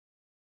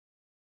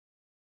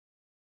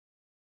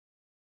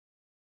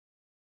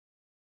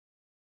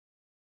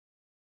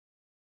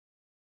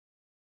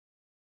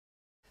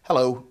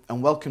Hello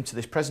and welcome to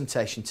this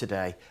presentation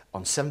today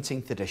on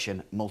 17th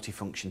edition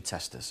multifunction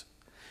testers.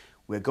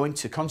 We're going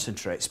to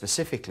concentrate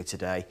specifically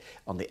today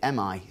on the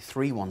MI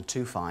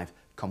 3125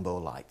 Combo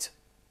Light.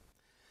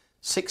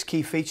 6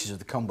 key features of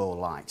the Combo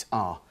Light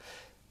are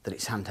that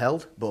it's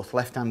handheld, both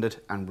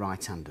left-handed and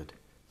right-handed.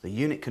 The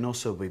unit can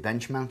also be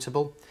bench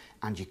mountable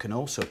and you can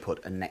also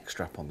put a neck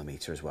strap on the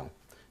meter as well.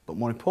 But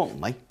more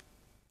importantly,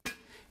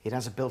 it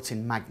has a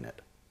built-in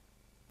magnet.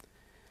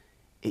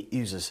 It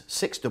uses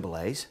 6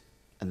 AA's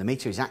and the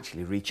meter is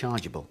actually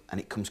rechargeable, and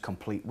it comes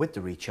complete with the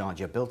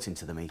recharger built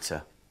into the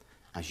meter,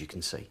 as you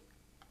can see.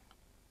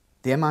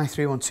 The MI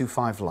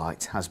 3125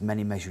 Lite has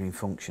many measuring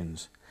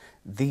functions.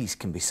 These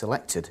can be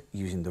selected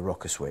using the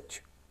rocker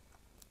switch.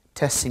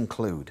 Tests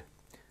include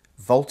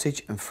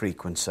voltage and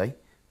frequency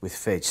with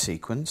phase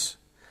sequence,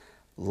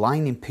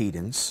 line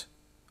impedance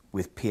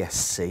with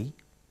PSC,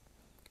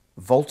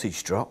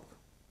 voltage drop,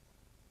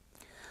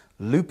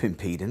 loop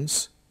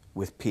impedance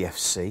with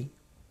PFC,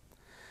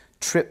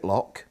 trip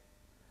lock,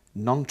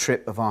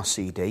 non-trip of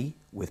RCD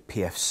with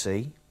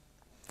PFC,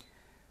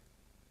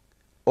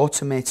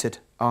 automated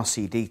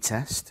RCD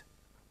test,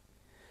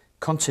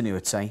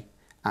 continuity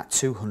at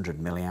 200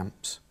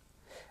 milliamps,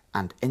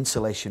 and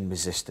insulation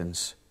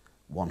resistance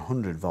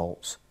 100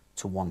 volts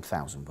to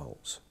 1000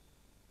 volts.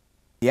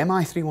 The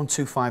MI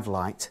 3125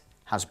 Lite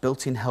has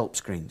built-in help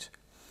screens.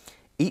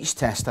 Each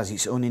test has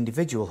its own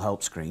individual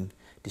help screen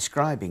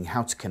describing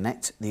how to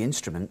connect the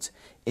instrument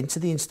into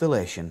the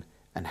installation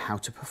and how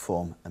to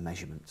perform a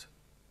measurement.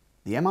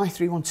 The MI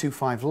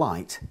 3125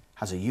 Lite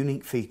has a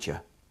unique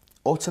feature,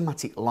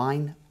 automatic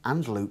line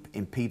and loop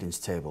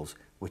impedance tables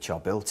which are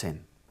built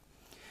in.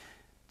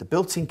 The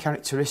built-in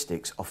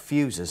characteristics of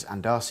fuses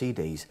and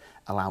RCDs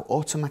allow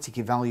automatic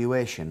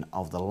evaluation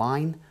of the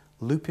line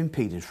loop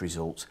impedance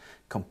results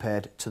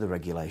compared to the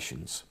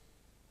regulations.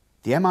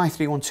 The MI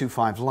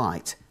 3125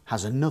 Lite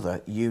has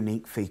another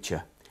unique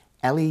feature,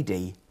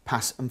 LED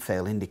pass and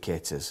fail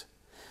indicators.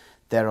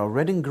 There are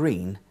red and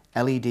green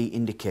LED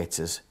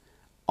indicators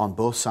on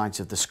both sides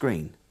of the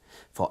screen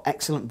for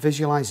excellent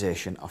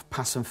visualization of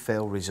pass and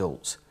fail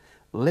results.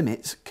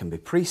 Limits can be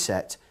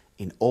preset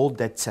in all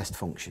dead test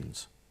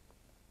functions.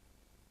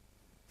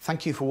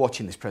 Thank you for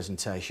watching this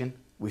presentation.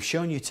 We've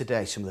shown you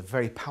today some of the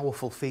very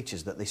powerful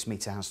features that this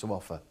meter has to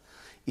offer.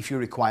 If you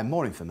require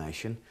more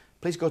information,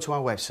 please go to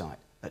our website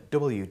at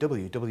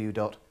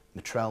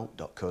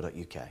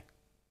www.metrel.co.uk.